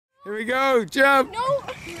Here we go, jump! No! Ow.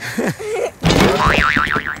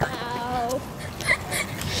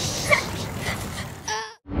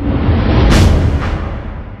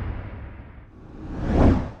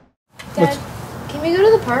 Dad, can we go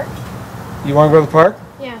to the park? You want to go to the park?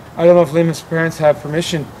 Yeah. I don't know if Liam's parents have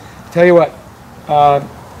permission. Tell you what,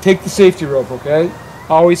 take the safety rope, okay?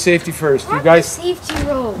 Always safety first. You guys. The safety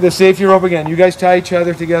rope. The safety rope again. You guys tie each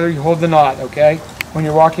other together. You hold the knot, okay? When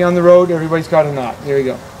you're walking on the road, everybody's got a knot. There you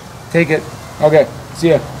go. Take it. Okay.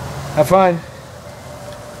 See ya. Have fun.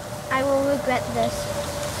 I will regret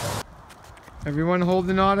this. Everyone hold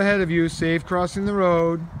the knot ahead of you. Safe crossing the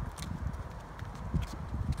road.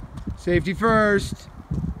 Safety first.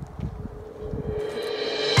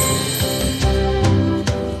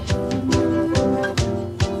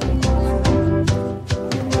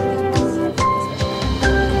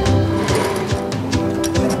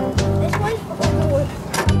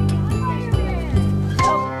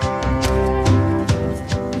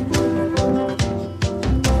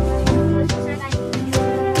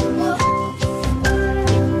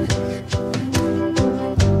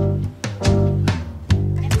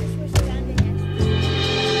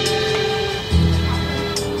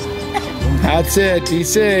 That's it. Be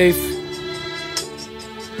safe.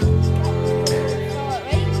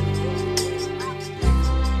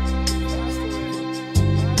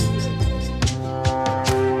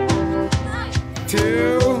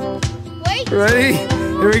 Two. Wait. Ready?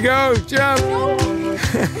 Here we go. Jump.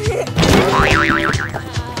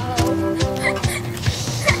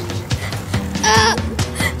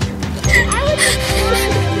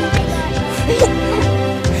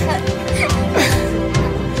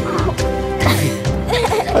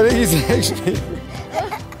 I think he's actually...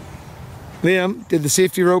 Liam, did the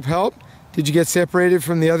safety rope help? Did you get separated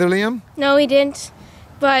from the other Liam? No, he didn't.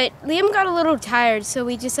 But Liam got a little tired, so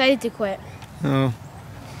we decided to quit. Oh.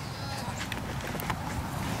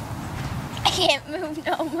 I can't move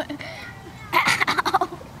no more. Ow.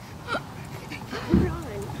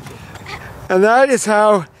 And that is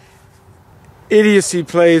how idiocy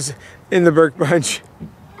plays in the Burke Bunch.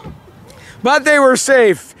 But they were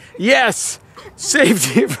safe. Yes.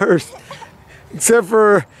 Safety first, except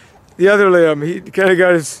for the other Liam. He kind of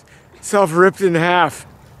got himself ripped in half.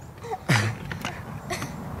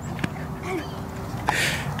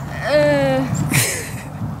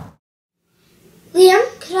 Liam,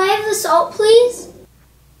 could I have the salt, please?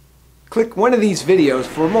 Click one of these videos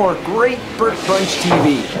for more great Burke Bunch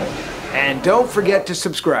TV. And don't forget to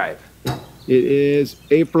subscribe. It is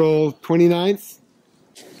April 29th.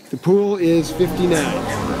 The pool is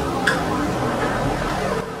 59.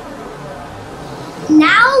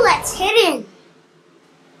 Now let's hit him.